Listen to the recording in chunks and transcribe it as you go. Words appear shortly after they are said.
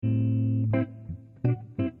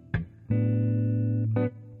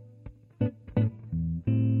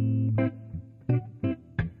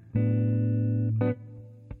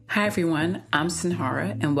Hi everyone, I'm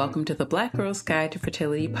Sinhara and welcome to the Black Girl's Guide to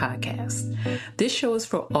Fertility podcast. This show is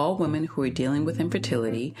for all women who are dealing with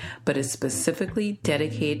infertility, but is specifically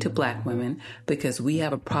dedicated to Black women because we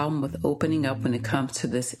have a problem with opening up when it comes to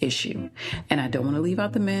this issue. And I don't want to leave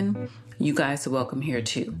out the men. You guys are welcome here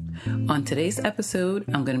too. On today's episode,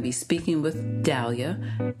 I'm going to be speaking with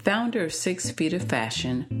Dahlia, founder of 6 Feet of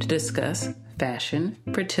Fashion, to discuss fashion,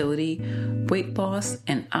 fertility, weight loss,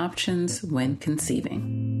 and options when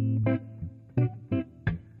conceiving.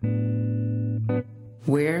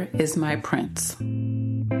 Where is my prince?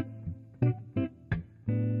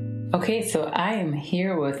 Okay, so I am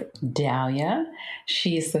here with Dahlia.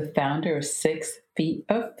 She is the founder of 6 Feet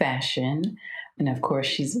of Fashion. And of course,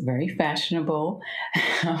 she's very fashionable.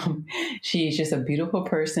 She's just a beautiful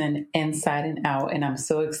person inside and out. And I'm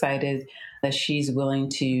so excited that she's willing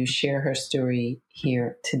to share her story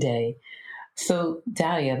here today. So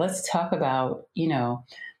Dahlia, let's talk about,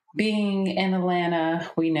 being in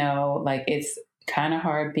Atlanta. We know it's kind of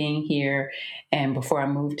hard being here. And before I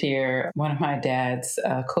moved here, one of my dad's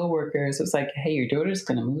co-workers was like, hey, your daughter's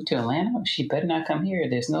going to move to Atlanta. She better not come here.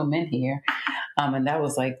 There's no men here. And that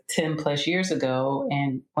was 10 plus years ago.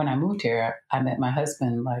 And when I moved here, I met my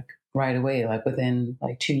husband right away, within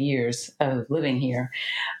 2 years of living here.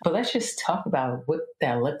 But let's just talk about what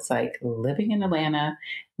that looks like, living in Atlanta,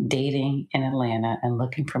 dating in Atlanta, and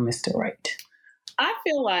looking for Mr. Right. I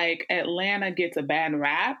feel like Atlanta gets a bad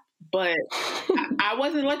rap, but I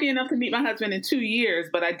wasn't lucky enough to meet my husband in 2 years,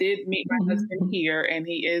 but I did meet my husband here, and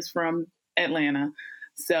he is from Atlanta.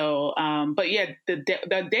 So, but yeah,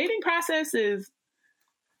 the dating process is,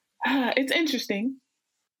 it's interesting.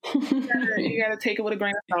 You gotta take it with a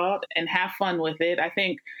grain of salt and have fun with it. I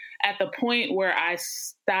think at the point where I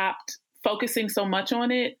stopped focusing so much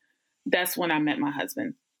on it, that's when I met my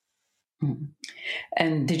husband.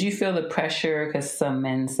 And did you feel the pressure? Because some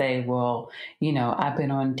men say, well, I've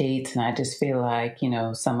been on dates and I just feel like,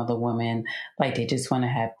 some of the women, they just want to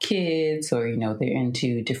have kids or, they're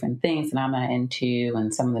into different things and I'm not into,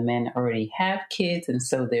 and some of the men already have kids. And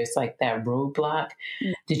so there's that roadblock.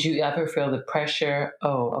 Mm-hmm. Did you ever feel the pressure?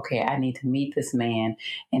 Oh, okay, I need to meet this man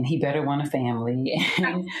and he better want a family.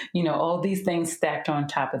 And, all these things stacked on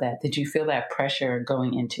top of that. Did you feel that pressure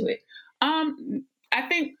going into it? I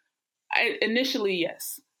think initially,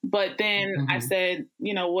 yes. But then I said,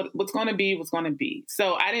 what's going to be, what's going to be.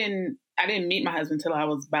 So I didn't meet my husband until I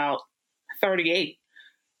was about 38.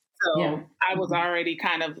 So I was already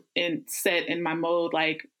kind of set in my mode.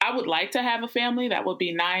 I would like to have a family. That would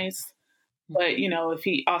be nice. But,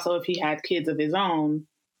 if he had kids of his own,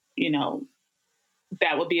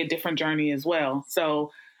 that would be a different journey as well.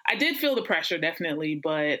 So I did feel the pressure, definitely.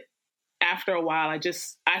 But after a while, I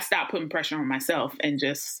stopped putting pressure on myself and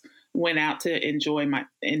just went out to enjoy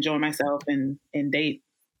myself and date.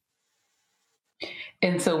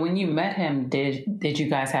 And so when you met him, did you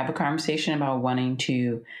guys have a conversation about wanting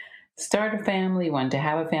to start a family, wanting to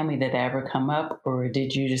have a family? Did that ever come up? Or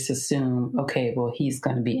did you just assume, okay, well, he's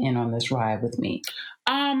going to be in on this ride with me?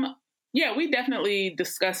 Yeah, we definitely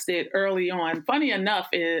discussed it early on. Funny enough,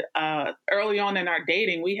 early on in our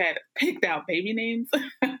dating, we had picked out baby names.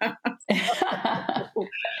 I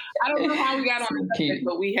don't know how we got on the subject,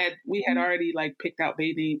 but we had already picked out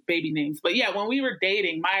baby names. But yeah, when we were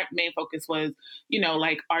dating, my main focus was,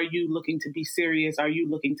 are you looking to be serious? Are you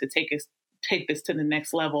looking to take this to the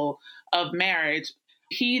next level of marriage?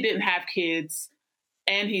 He didn't have kids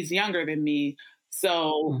and he's younger than me.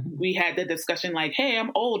 So we had the discussion hey,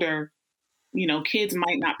 I'm older. Kids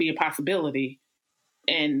might not be a possibility,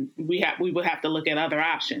 and we would have to look at other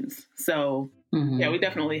options. So yeah, we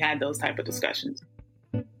definitely had those type of discussions.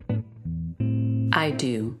 I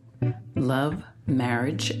do love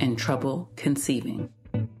marriage and trouble conceiving.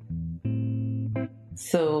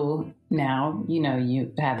 So now,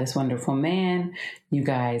 you have this wonderful man, you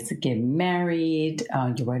guys get married,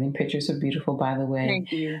 your wedding pictures are beautiful, by the way.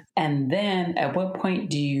 Thank you. And then at what point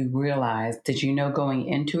do you realize, did you know going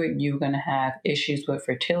into it, you were going to have issues with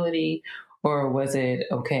fertility, or was it,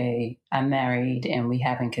 okay, I'm married and we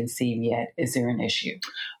haven't conceived yet. Is there an issue?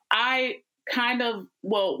 I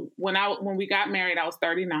when we got married, I was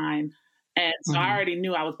 39. And so I already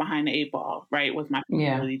knew I was behind the 8 ball, right, with my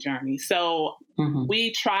fertility journey. So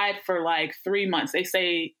we tried for 3 months. They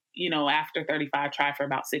say, after 35, try for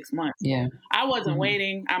about 6 months. Yeah. I wasn't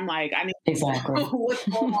waiting. I'm I need to exactly. know what's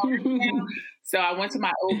going on now. So I went to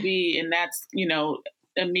my OB, and that's,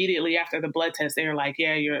 immediately after the blood test, they were like,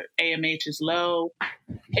 yeah, your AMH is low.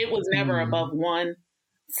 It was never above 1.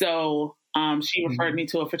 So she referred me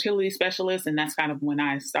to a fertility specialist, and that's kind of when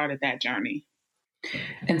I started that journey.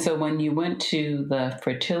 And so when you went to the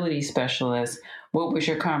fertility specialist, what was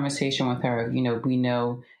your conversation with her? We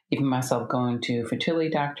know, even myself going to fertility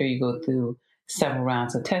doctor, you go through several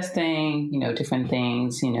rounds of testing, different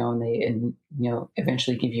things, and they,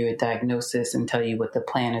 eventually give you a diagnosis and tell you what the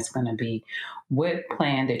plan is going to be. What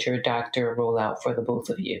plan did your doctor roll out for the both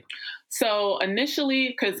of you? So initially,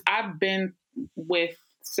 because I've been with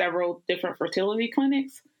several different fertility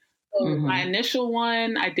clinics. So my initial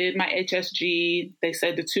one, I did my HSG. They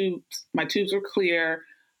said my tubes were clear.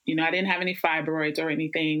 I didn't have any fibroids or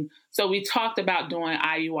anything. So we talked about doing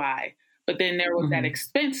IUI, but then there was that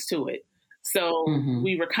expense to it. So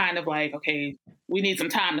we were kind of like, okay, we need some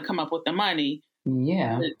time to come up with the money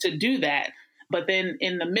to do that. But then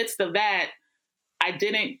in the midst of that, I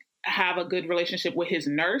didn't have a good relationship with his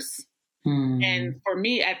nurse. And for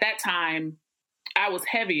me at that time, I was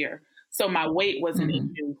heavier. So my weight was an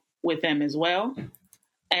issue with them as well.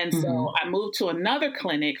 And so I moved to another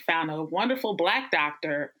clinic, found a wonderful Black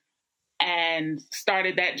doctor, and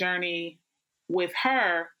started that journey with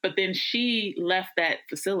her. But then she left that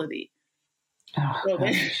facility. Oh, so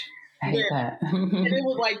then, I hate that. And it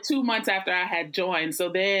was like 2 months after I had joined. So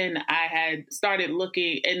then I had started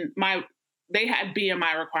looking, and they had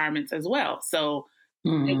BMI requirements as well. So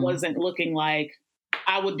it wasn't looking like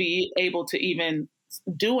I would be able to even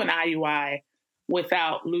do an IUI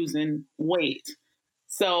without losing weight.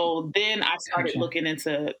 So then I started looking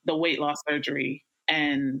into the weight loss surgery,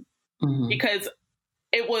 and because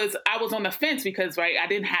I was on the fence because, right, I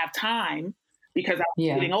didn't have time because I was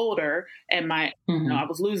getting older and I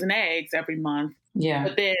was losing eggs every month. Yeah.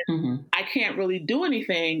 But then I can't really do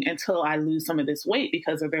anything until I lose some of this weight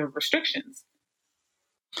because of their restrictions.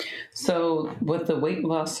 So with the weight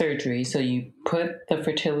loss surgery, so you put the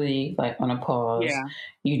fertility on a pause. Yeah.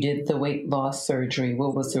 You did the weight loss surgery.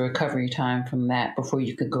 What was the recovery time from that before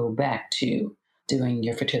you could go back to doing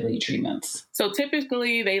your fertility treatments? So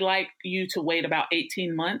typically they like you to wait about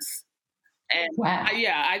 18 months. And wow.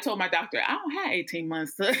 I told my doctor, I don't have 18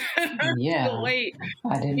 months to wait,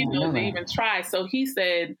 I didn't know to even try. So he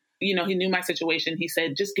said, he knew my situation. He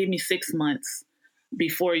said, just give me 6 months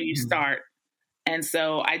before you start. And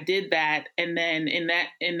so I did that. And then in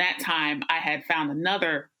that time, I had found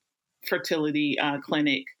another fertility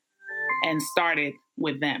clinic and started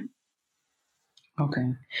with them.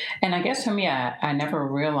 Okay. And I guess for me, I never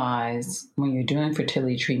realized when you're doing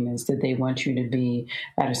fertility treatments that they want you to be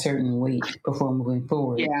at a certain weight before moving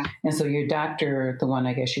forward. Yeah. And so your doctor, the one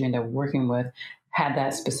I guess you end up working with, had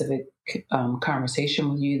that specific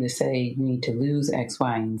conversation with you to say you need to lose X,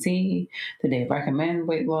 Y, and Z? Did they recommend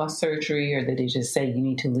weight loss surgery, or did they just say you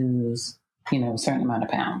need to lose, a certain amount of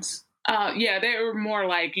pounds? They were more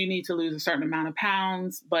like you need to lose a certain amount of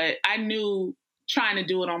pounds. But I knew trying to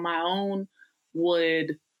do it on my own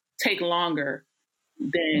would take longer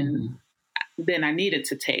than I needed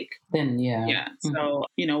to take. Yeah. So,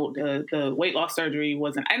 the weight loss surgery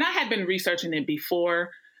wasn't, and I had been researching it before.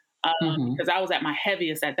 Because I was at my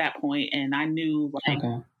heaviest at that point, and I knew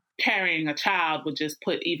carrying a child would just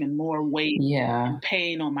put even more weight and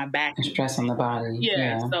pain on my back. And stress on the body.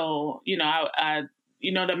 Yeah. So, I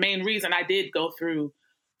the main reason I did go through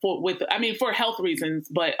for health reasons,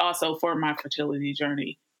 but also for my fertility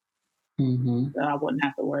journey. So I wouldn't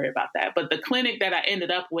have to worry about that. But the clinic that I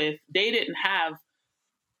ended up with, they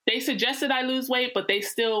suggested I lose weight, but they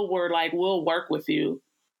still were like, we'll work with you.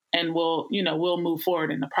 And we'll move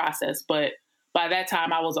forward in the process. But by that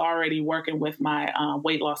time, I was already working with my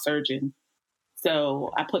weight loss surgeon.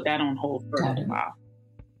 So I put that on hold for a while.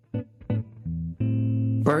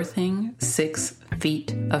 Birthing 6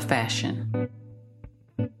 feet of fashion.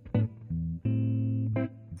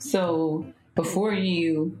 So before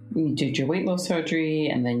you did your weight loss surgery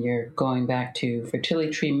and then you're going back to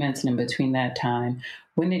fertility treatments, and in between that time,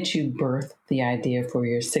 when did you birth the idea for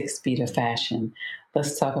your 6 feet of fashion?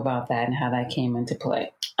 Let's talk about that and how that came into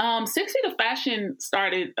play. 6 Feet of Fashion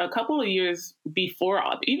started a couple of years before,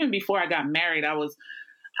 even before I got married. I was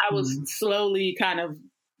slowly kind of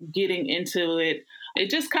getting into it. It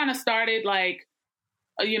just kind of started like,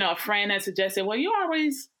 a friend had suggested, well, you're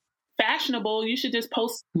always fashionable. You should just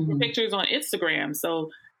post pictures on Instagram. So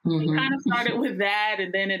we kind of started with that,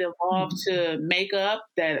 and then it evolved to makeup.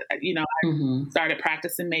 That I started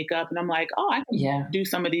practicing makeup, and I'm like, oh, I can do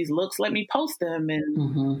some of these looks. Let me post them,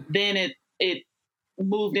 and then it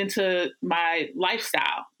moved into my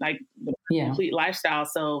lifestyle, like the complete lifestyle.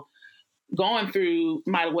 So going through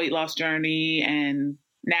my weight loss journey, and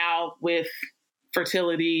now with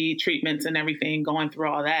fertility treatments and everything, going through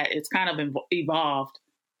all that, it's kind of evolved.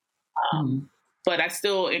 But I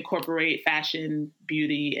still incorporate fashion,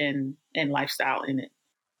 beauty, and lifestyle in it.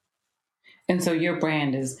 And so your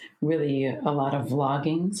brand is really a lot of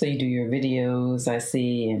vlogging. So you do your videos, I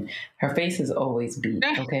see, and her face is always beat.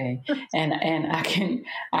 Okay. And I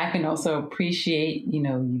can also appreciate, you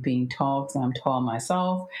being tall, because I'm tall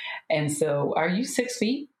myself. And so are you 6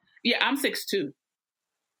 feet? Yeah, I'm 6'2".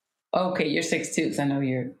 Okay, you're 6'2", because I know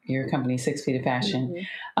your company 6 Feet of Fashion.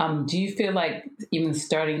 Mm-hmm. Do you feel like even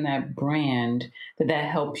starting that brand, that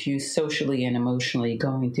helps you socially and emotionally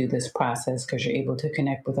going through this process, because you're able to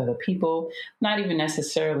connect with other people, not even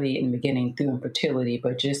necessarily in the beginning through infertility,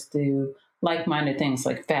 but just through like-minded things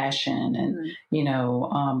like fashion and,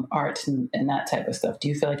 arts and that type of stuff? Do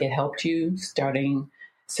you feel like it helped you starting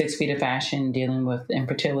 6 Feet of Fashion, dealing with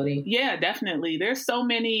infertility? Yeah, definitely. There's so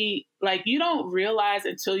many, like, you don't realize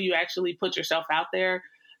until you actually put yourself out there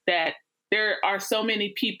that there are so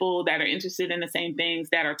many people that are interested in the same things,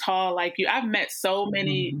 that are tall like you. I've met so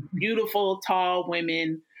many beautiful, tall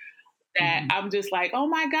women that I'm just like, oh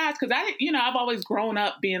my gosh. Cause I've always grown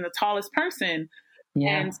up being the tallest person.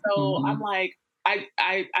 Yeah. And so I'm like,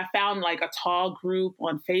 I found like a tall group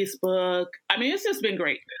on Facebook. I mean, it's just been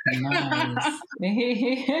great. Nice.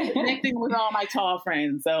 Connecting with all my tall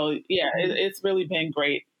friends. So yeah, it's really been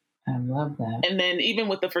great. I love that. And then even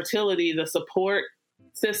with the fertility, the support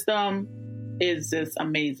system is just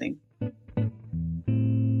amazing.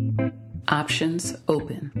 Options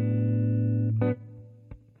open.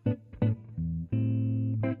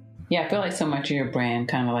 Yeah, I feel like so much of your brand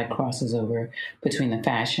kind of like crosses over between the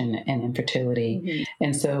fashion and infertility. Mm-hmm.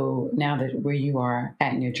 And so now that where you are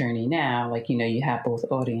at in your journey now, like, you have both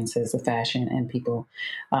audiences, the fashion and people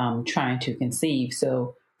trying to conceive.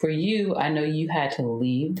 So for you, I know you had to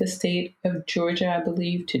leave the state of Georgia, I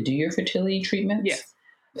believe, to do your fertility treatments. Yes.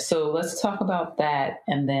 So let's talk about that,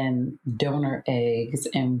 and then donor eggs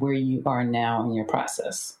and where you are now in your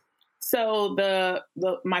process. So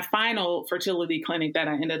my final fertility clinic that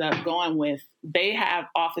I ended up going with, they have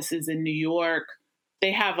offices in New York.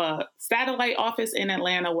 They have a satellite office in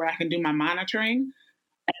Atlanta where I can do my monitoring.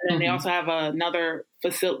 And then they also have another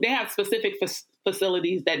facility. They have specific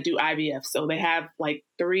facilities that do IVF. So they have like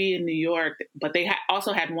 3 in New York, but they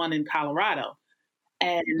also had 1 in Colorado.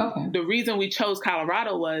 And the reason we chose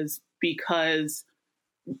Colorado was because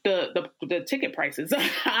the ticket prices,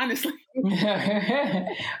 honestly,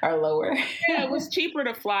 are lower. Yeah, it was cheaper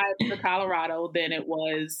to fly to Colorado than it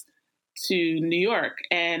was to New York.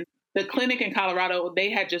 And the clinic in Colorado, they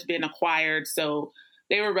had just been acquired, so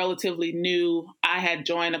they were relatively new. I had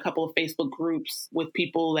joined a couple of Facebook groups with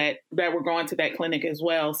people that were going to that clinic as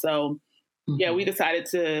well. So yeah, we decided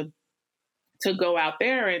to go out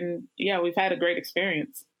there, and yeah, we've had a great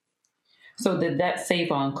experience. So did that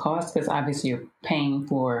save on cost? Because obviously you're paying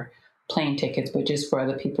for plane tickets, but just for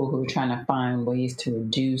other people who are trying to find ways to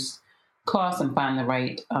reduce costs and find the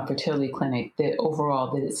right fertility clinic, that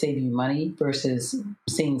overall, did it save you money versus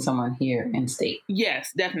seeing someone here in state?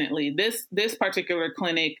 Yes, definitely. This particular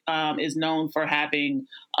clinic is known for having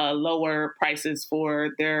lower prices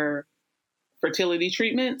for their fertility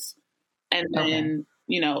treatments. And then,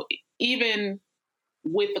 even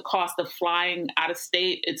with the cost of flying out of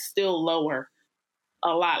state, it's still lower, a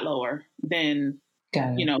lot lower than,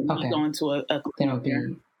 going to a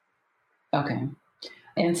clinic. Okay.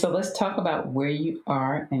 And so let's talk about where you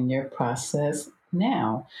are in your process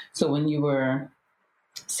now. So when you were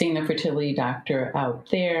seeing a fertility doctor out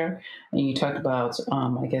there, and you talked about,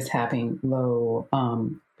 having low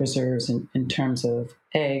reserves in terms of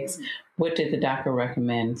eggs, what did the doctor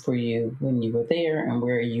recommend for you when you were there, and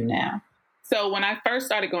where are you now? So when I first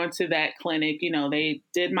started going to that clinic, they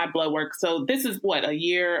did my blood work. So this is a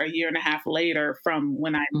year and a half later from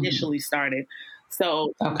when I initially started.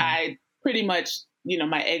 So I pretty much,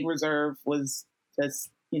 my egg reserve was just,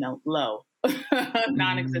 low,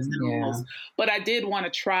 non-existent almost. But I did want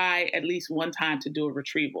to try at least one time to do a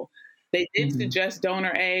retrieval. They did suggest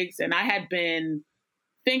donor eggs, and I had been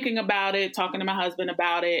thinking about it, talking to my husband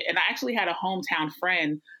about it. And I actually had a hometown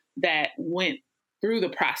friend that went through the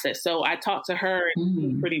process. So I talked to her,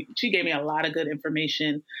 and she gave me a lot of good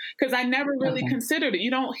information, because I never really considered it.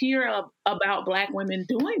 You don't hear about Black women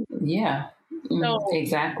doing it. Yeah, so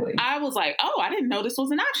exactly. I was like, I didn't know this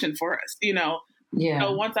was an option for us, Yeah.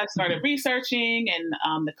 So once I started researching,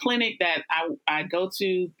 and the clinic that I go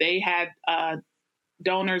to, they had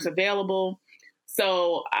donors available.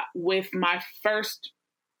 So with my first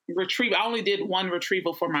retrieval, I only did one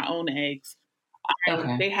retrieval for my own eggs.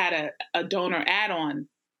 They had a donor add-on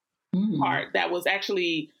part that was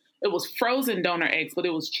actually, it was frozen donor eggs, but it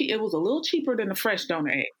was cheap. It was a little cheaper than the fresh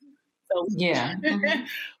donor eggs. So yeah,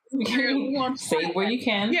 we're gonna save where you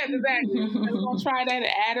can. Yeah, exactly. We're gonna try that and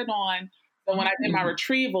add it on. So when I did my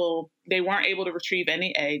retrieval, they weren't able to retrieve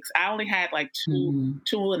any eggs. I only had like two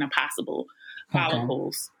and a possible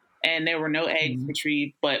follicles, and there were no eggs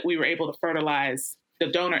retrieved, but we were able to fertilize the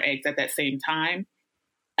donor eggs at that same time.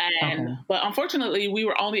 And but unfortunately, we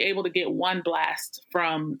were only able to get one blast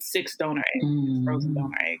from 6 donor eggs, frozen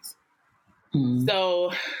donor eggs.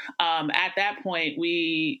 So at that point,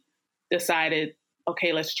 we decided,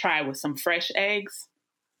 okay, let's try with some fresh eggs.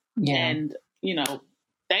 And, you know,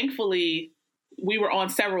 thankfully, we were on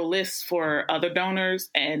several lists for other donors,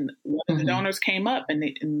 and one of the donors came up and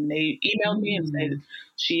they emailed me and said,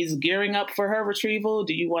 she's gearing up for her retrieval.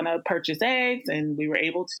 Do you want to purchase eggs? And we were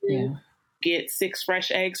able to get 6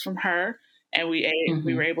 fresh eggs from her. And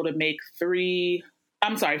we were able to make 4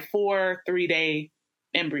 3-day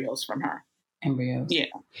embryos from her. Embryos. Yeah.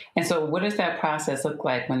 And so what does that process look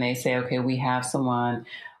like when they say, okay, we have someone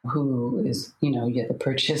who is, you know, you have to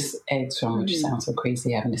purchase eggs from, which sounds so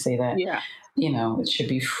crazy having to say that. Yeah. You know, it should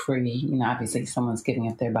be free. You know, obviously someone's giving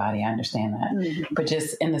up their body. I understand that. But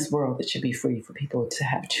just in this world, it should be free for people to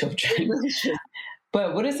have children.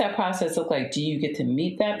 But what does that process look like? Do you get to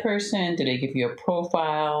meet that person? Do they give you a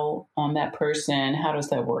profile on that person? How does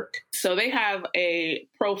that work? So they have a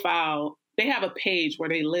profile. They have a page where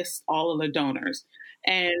they list all of the donors,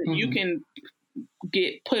 and you can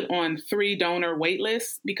get put on 3 donor wait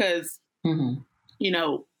lists because, you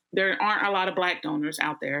know, there aren't a lot of Black donors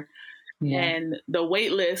out there. And the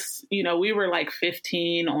wait list, you know, we were like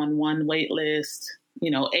 15 on one wait list, you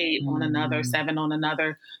know, 8 on another, 7 on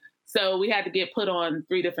another. So we had to get put on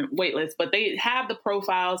 3 different wait lists, but they have the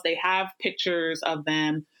profiles. They have pictures of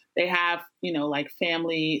them. They have, you know, like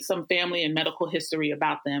some family and medical history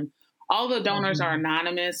about them. All the donors are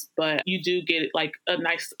anonymous, but you do get like a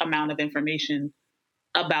nice amount of information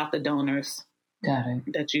about the donors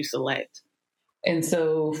that you select. And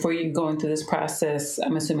so for you going through this process,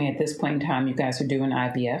 I'm assuming at this point in time, you guys are doing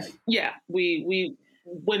IVF? Yeah, when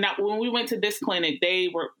we went to this clinic, they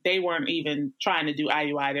weren't even trying to do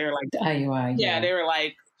IUI. They were like IUI. Yeah, they were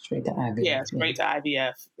like straight to IVF. Yeah, straight to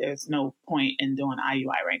IVF. There's no point in doing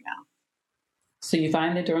IUI right now. So you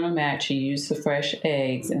find the donor match, you use the fresh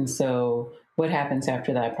eggs, and so what happens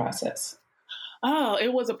after that process? Oh,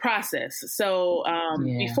 it was a process. So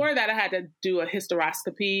before that, I had to do a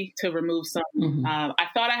hysteroscopy to remove some. I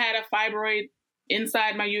thought I had a fibroid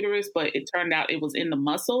inside my uterus, but it turned out it was in the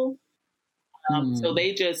muscle. So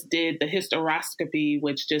they just did the hysteroscopy,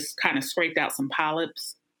 which just kind of scraped out some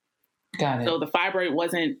polyps. Got it. So the fibroid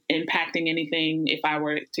wasn't impacting anything if I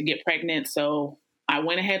were to get pregnant. So I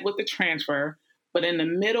went ahead with the transfer. But in the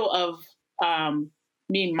middle of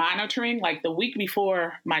me monitoring, like the week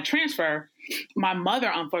before my transfer, my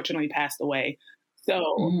mother unfortunately passed away.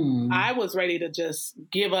 So I was ready to just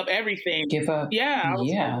give up everything. Give up. Yeah. I was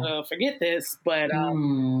like, forget this. But,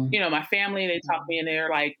 you know, my family, they talked me in there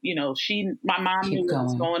like, you know, my mom knew what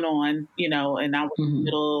was going on, you know, and I was in the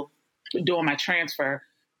middle of doing my transfer.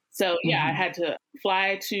 So, yeah, I had to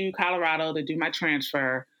fly to Colorado to do my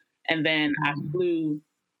transfer. And then I flew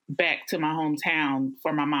back to my hometown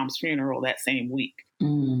for my mom's funeral that same week.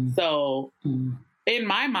 So in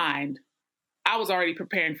my mind, I was already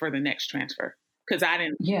preparing for the next transfer because I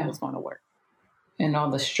didn't know it was going to work. And all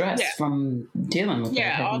the stress from dealing with that.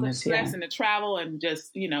 Yeah, all the stress and the travel and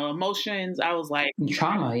just, you know, emotions. I was like... And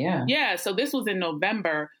trauma, Yeah, so this was in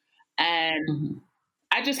November. And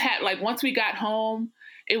I just had, like, once we got home,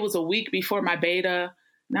 it was a week before my beta.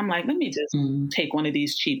 And I'm like, let me just take one of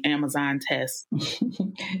these cheap Amazon tests.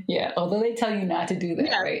 Although they tell you not to do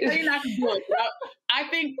that, right? They tell you not to do it. I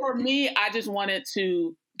think for me, I just wanted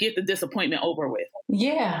to get the disappointment over with.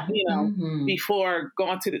 Yeah. You know, before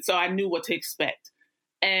going to so I knew what to expect.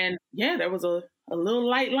 And there was a little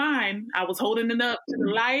light line. I was holding it up to the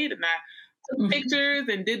light and I took pictures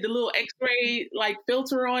and did the little x-ray like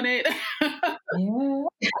filter on it.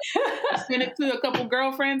 I sent it to a couple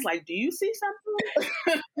girlfriends like, do you see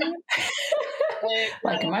something?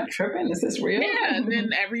 Like, am I tripping? Is this real? Yeah. And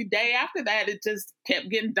then every day after that, it just kept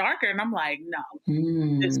getting darker. And I'm like, no,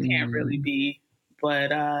 this can't really be.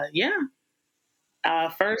 But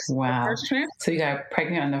first transfer. So you got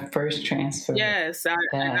pregnant on the first transfer. Yes.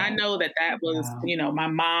 And I know that was, you know, my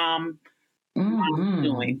mom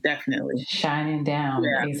doing, definitely. Shining down.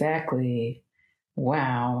 Yeah. Exactly.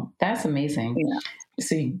 Wow. That's amazing. Yeah.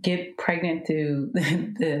 So you get pregnant through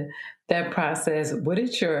that process. What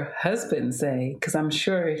did your husband say? Because I'm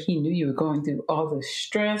sure he knew you were going through all the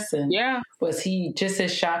stress. And was he just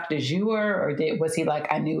as shocked as you were? Or was he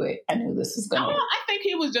like, I knew it. I knew this was going to happen? I think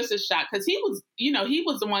he was just as shocked because he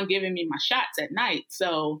was the one giving me my shots at night.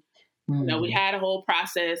 So, you know, we had a whole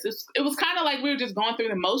process. It was kind of like we were just going through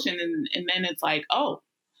the motion. And then it's like, oh,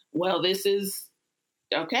 well, this is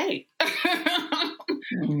okay.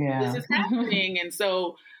 This is happening. And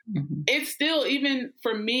so it's still, even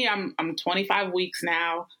for me, I'm 25 weeks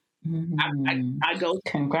now. I go.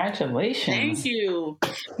 Congratulations. Thank you.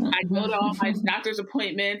 I go to all my doctor's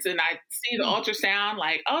appointments and I see the ultrasound,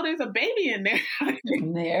 like, oh, there's a baby in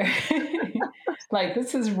there. Like,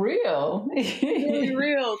 this is real. It's really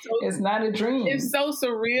real. So it's not a dream. It's so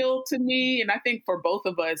surreal to me. And I think for both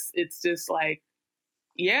of us, it's just like,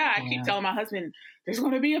 I keep telling my husband, there's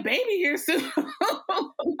going to be a baby here soon.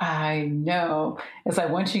 I know. It's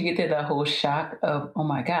like once you get to the whole shock of, oh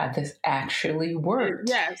my God, this actually worked.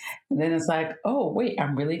 Yes. And then it's like, oh, wait,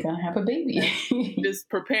 I'm really going to have a baby. Just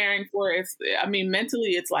preparing for it. I mean,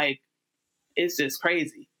 mentally, it's like, it's just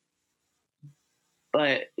crazy.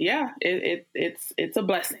 But yeah, it's a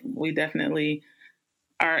blessing. We definitely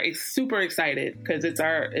are super excited because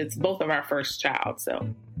it's both of our first child. So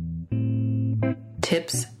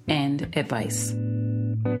tips and advice.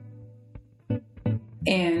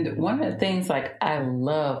 And one of the things like I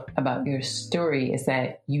love about your story is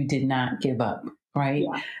that you did not give up, right?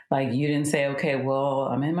 Yeah. Like you didn't say, okay, well,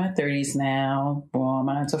 I'm in my 30s now. Well, I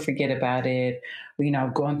might as well forget about it.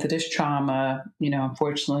 I've gone through this trauma,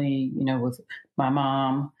 unfortunately, with my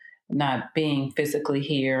mom not being physically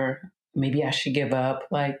here. Maybe I should give up.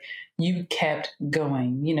 Like you kept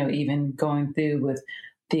going, even going through with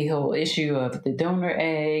the whole issue of the donor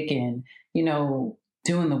egg and,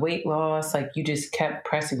 doing the weight loss, like you just kept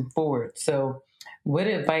pressing forward. So what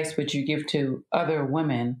advice would you give to other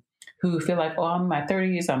women who feel like, oh, I'm in my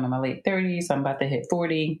 30s, I'm in my late 30s, I'm about to hit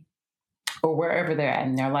 40, or wherever they're at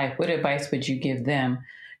in their life? What advice would you give them,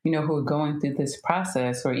 who are going through this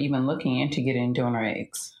process or even looking into getting donor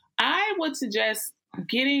eggs? I would suggest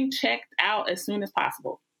getting checked out as soon as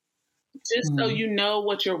possible. Just so you know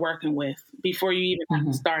what you're working with before you even have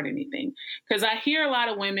to start anything. Because I hear a lot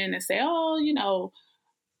of women that say, oh,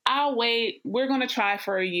 I'll wait. We're going to try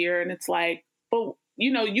for a year. And it's like, but,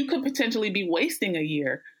 you could potentially be wasting a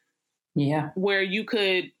year. Yeah. Where you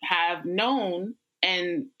could have known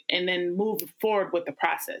and then move forward with the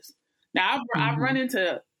process. Now, I've run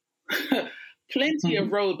into plenty of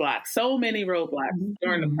roadblocks, so many roadblocks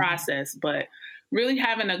during the process, but really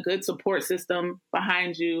having a good support system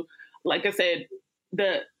behind you. Like I said,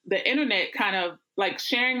 the internet kind of like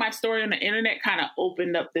sharing my story on the internet kind of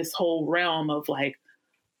opened up this whole realm of like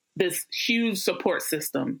this huge support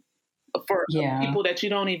system for people that you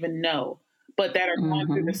don't even know, but that are going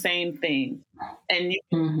through the same thing. And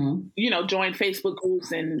you join Facebook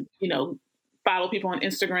groups and, follow people on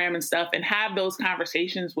Instagram and stuff and have those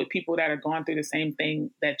conversations with people that are going through the same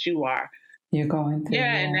thing that you are. You're going through.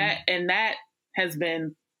 Yeah. And that has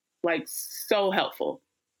been like so helpful.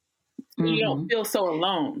 You don't feel so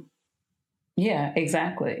alone. Yeah,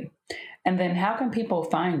 exactly. And then how can people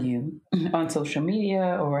find you on social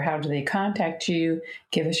media or how do they contact you?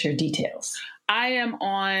 Give us your details. I am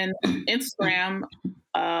on Instagram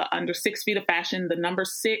under 6 Feet of Fashion, the number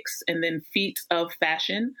 6 and then Feet of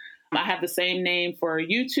Fashion. I have the same name for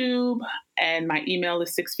YouTube and my email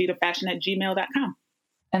is 6feetoffashion@gmail.com.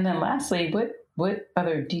 And then lastly, what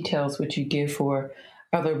other details would you give for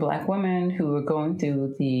other Black women who are going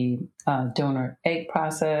through the donor egg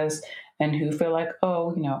process and who feel like,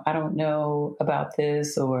 oh, I don't know about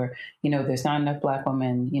this, or, there's not enough Black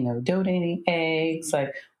women, donating eggs.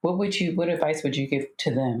 Like, what advice would you give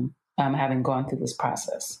to them having gone through this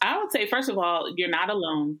process? I would say, first of all, you're not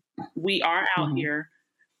alone. We are out here.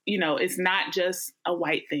 It's not just a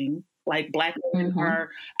white thing. Like Black women are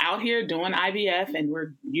out here doing IVF and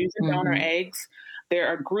we're using donor eggs. There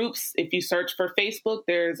are groups, if you search for Facebook,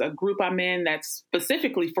 there's a group I'm in that's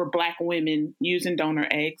specifically for Black women using donor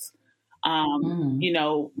eggs.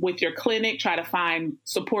 With your clinic, try to find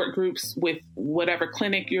support groups with whatever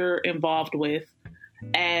clinic you're involved with.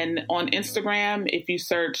 And on Instagram, if you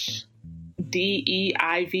search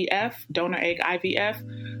DEIVF, donor egg IVF,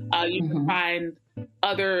 you can find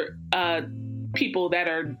other people that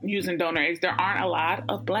are using donor eggs. There aren't a lot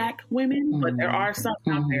of Black women, but there are some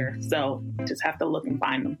out there. So just have to look and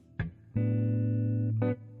find them.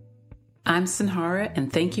 I'm Sinhara,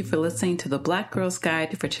 and thank you for listening to the Black Girls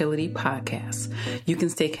Guide to Fertility podcast. You can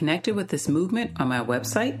stay connected with this movement on my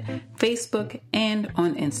website, Facebook, and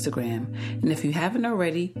on Instagram. And if you haven't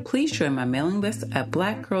already, please join my mailing list at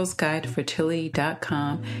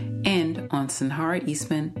blackgirlsguidefertility.com and on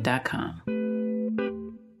sinharaeastman.com.